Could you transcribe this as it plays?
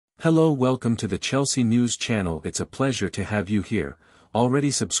Hello, welcome to the Chelsea News channel. It's a pleasure to have you here. Already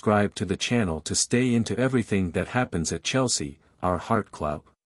subscribe to the channel to stay into everything that happens at Chelsea, our heart club.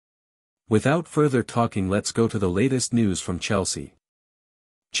 Without further talking, let's go to the latest news from Chelsea.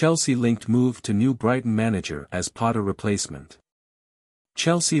 Chelsea linked move to new Brighton manager as Potter replacement.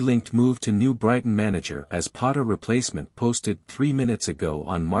 Chelsea linked move to new Brighton manager as Potter replacement posted 3 minutes ago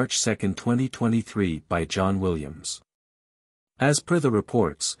on March 2, 2023 by John Williams. As per the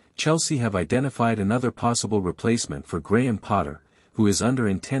reports, Chelsea have identified another possible replacement for Graham Potter, who is under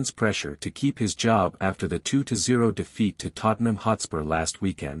intense pressure to keep his job after the 2-0 defeat to Tottenham Hotspur last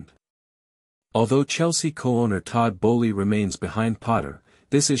weekend. Although Chelsea co-owner Todd Boehly remains behind Potter,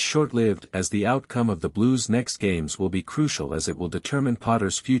 this is short-lived as the outcome of the Blues' next games will be crucial as it will determine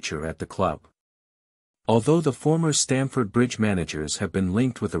Potter's future at the club. Although the former Stamford Bridge managers have been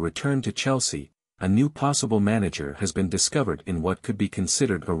linked with a return to Chelsea, a new possible manager has been discovered in what could be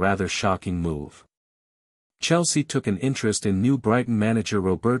considered a rather shocking move. Chelsea took an interest in new Brighton manager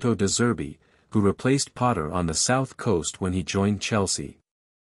Roberto De Zerbi, who replaced Potter on the South Coast when he joined Chelsea.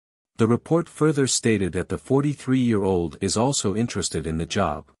 The report further stated that the 43-year-old is also interested in the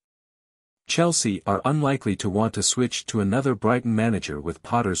job. Chelsea are unlikely to want to switch to another Brighton manager with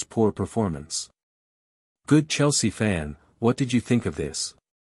Potter's poor performance. Good Chelsea fan, what did you think of this?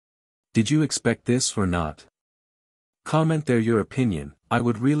 Did you expect this or not? Comment there your opinion. I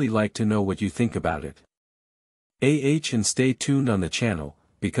would really like to know what you think about it. And stay tuned on the channel,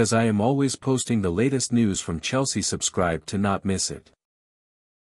 because I am always posting the latest news from Chelsea. Subscribe to not miss it.